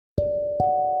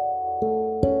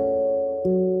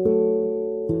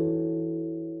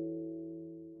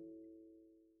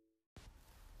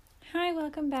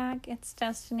welcome back. It's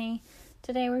Destiny.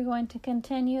 Today we're going to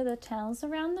continue the Tales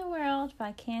Around the World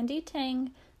by Candy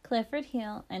Ting, Clifford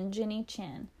Hill, and Jenny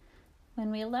Chin. When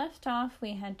we left off,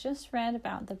 we had just read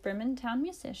about the Bremen Town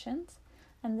musicians,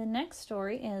 and the next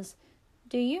story is,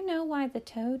 Do you know why the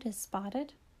toad is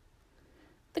spotted?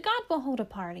 The god will hold a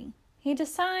party. He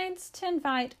decides to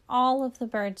invite all of the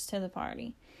birds to the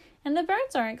party, and the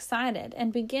birds are excited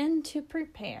and begin to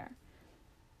prepare.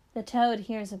 The toad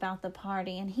hears about the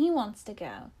party and he wants to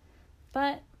go,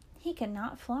 but he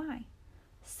cannot fly.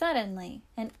 Suddenly,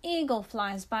 an eagle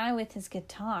flies by with his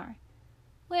guitar.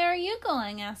 "Where are you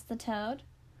going?" asked the toad.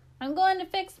 "I'm going to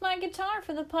fix my guitar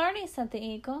for the party," said the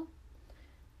eagle.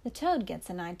 The toad gets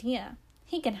an idea.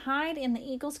 He can hide in the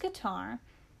eagle's guitar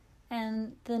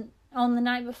on the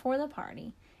night before the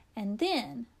party, and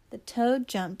then the toad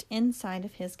jumped inside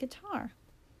of his guitar.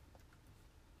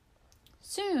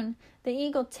 Soon, the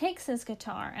eagle takes his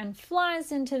guitar and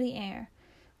flies into the air.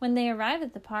 When they arrive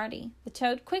at the party, the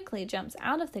toad quickly jumps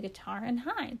out of the guitar and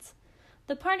hides.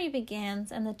 The party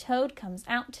begins and the toad comes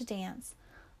out to dance.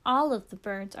 All of the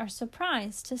birds are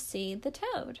surprised to see the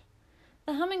toad.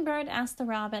 The hummingbird asks the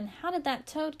robin, "How did that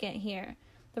toad get here?"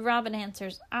 The robin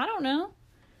answers, "I don't know."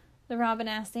 The robin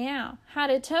asks the owl, "How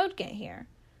did Toad get here?"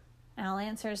 Owl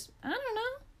answers, "I don't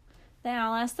know." The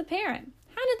owl asks the parrot,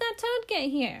 "How did that toad get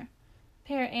here?"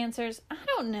 Parrot answers, "I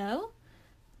don't know."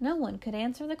 No one could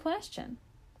answer the question.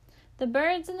 The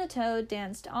birds and the toad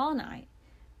danced all night.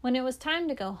 When it was time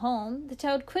to go home, the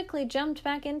toad quickly jumped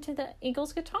back into the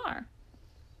eagle's guitar.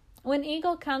 When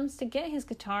Eagle comes to get his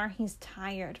guitar, he's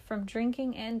tired from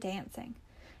drinking and dancing.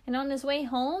 And on his way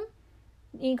home,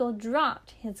 Eagle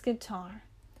dropped his guitar.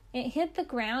 It hit the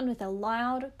ground with a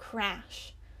loud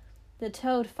crash. The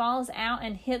toad falls out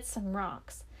and hits some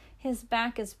rocks. His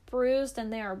back is bruised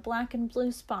and there are black and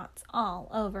blue spots all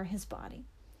over his body.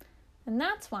 And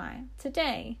that's why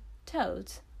today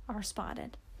toads are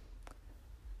spotted.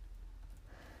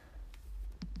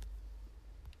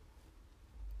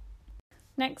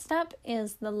 Next up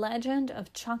is the legend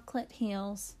of Chocolate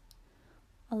Hills.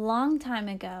 A long time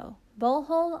ago,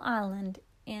 Bohol Island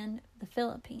in the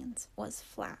Philippines was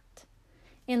flat.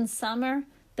 In summer,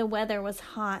 the weather was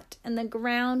hot and the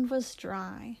ground was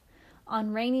dry.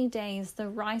 On rainy days, the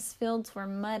rice fields were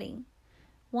muddy.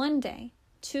 One day,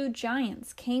 two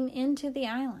giants came into the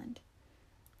island.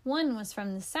 One was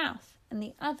from the south and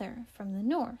the other from the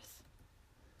north.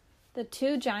 The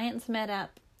two giants met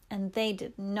up, and they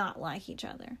did not like each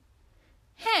other.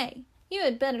 "Hey, you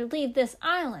had better leave this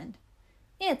island."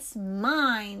 "It's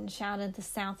mine," shouted the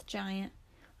south giant.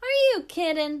 "Are you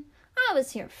kidding? I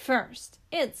was here first."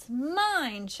 "It's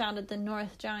mine," shouted the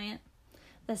north giant.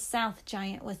 The south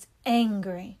giant was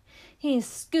angry. He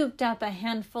scooped up a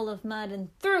handful of mud and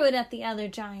threw it at the other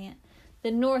giant.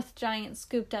 The north giant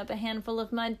scooped up a handful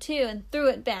of mud too and threw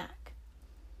it back.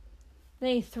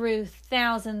 They threw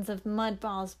thousands of mud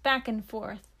balls back and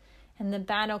forth, and the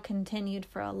battle continued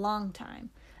for a long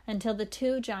time until the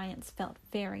two giants felt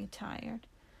very tired.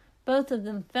 Both of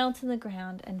them fell to the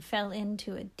ground and fell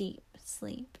into a deep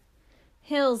sleep.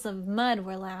 Hills of mud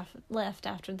were left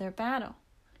after their battle.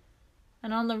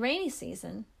 And on the rainy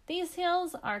season, these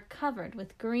hills are covered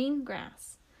with green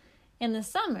grass. In the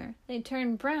summer, they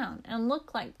turn brown and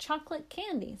look like chocolate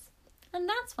candies, and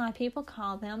that's why people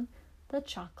call them the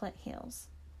Chocolate Hills.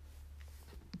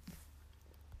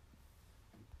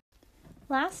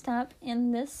 Last up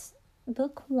in this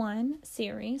Book 1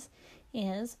 series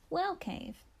is Whale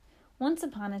Cave. Once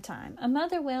upon a time, a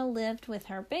mother whale lived with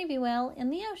her baby whale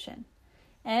in the ocean.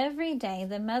 Every day,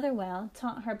 the mother whale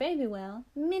taught her baby whale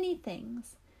many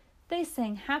things. They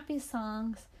sang happy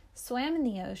songs, swam in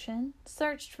the ocean,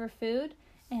 searched for food,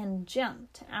 and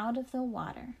jumped out of the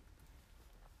water.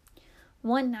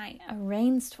 One night, a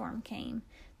rainstorm came.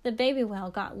 The baby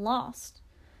whale got lost.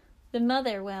 The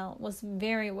mother whale was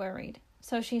very worried,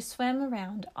 so she swam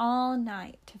around all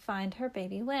night to find her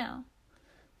baby whale.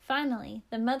 Finally,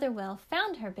 the mother whale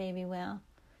found her baby whale,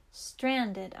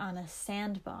 stranded on a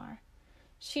sandbar.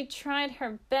 She tried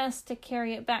her best to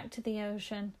carry it back to the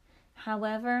ocean.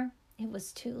 However, it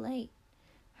was too late.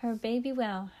 Her baby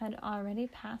whale had already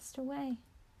passed away.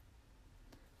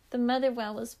 The mother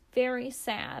whale was very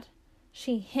sad.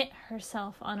 She hit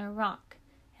herself on a rock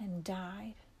and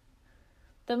died.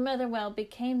 The mother whale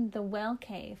became the Whale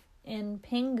Cave in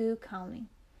Pinghu County.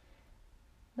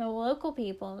 The local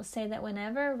people say that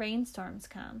whenever rainstorms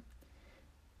come,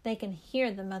 they can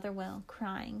hear the mother whale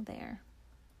crying there.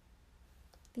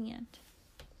 The end.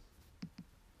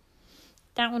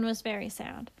 That one was very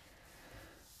sad.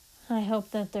 I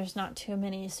hope that there's not too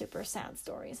many super sad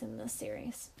stories in this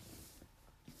series,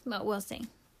 but we'll see.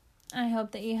 I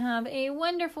hope that you have a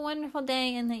wonderful, wonderful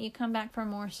day and that you come back for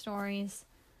more stories.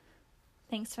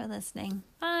 Thanks for listening.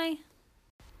 Bye.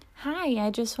 Hi, I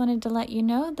just wanted to let you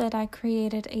know that I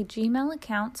created a Gmail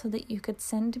account so that you could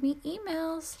send me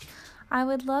emails. I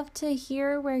would love to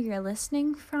hear where you're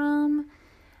listening from.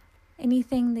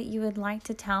 Anything that you would like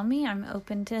to tell me, I'm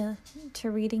open to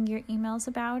reading your emails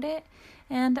about it.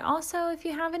 And also, if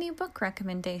you have any book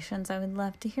recommendations, I would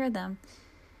love to hear them.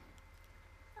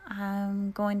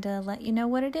 I'm going to let you know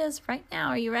what it is right now.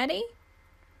 Are you ready?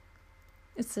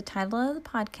 It's the title of the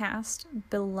podcast,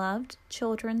 Beloved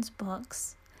Children's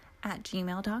Books at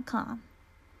gmail.com.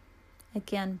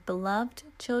 Again, beloved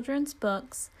children's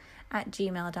books at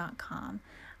gmail.com.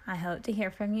 I hope to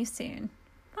hear from you soon.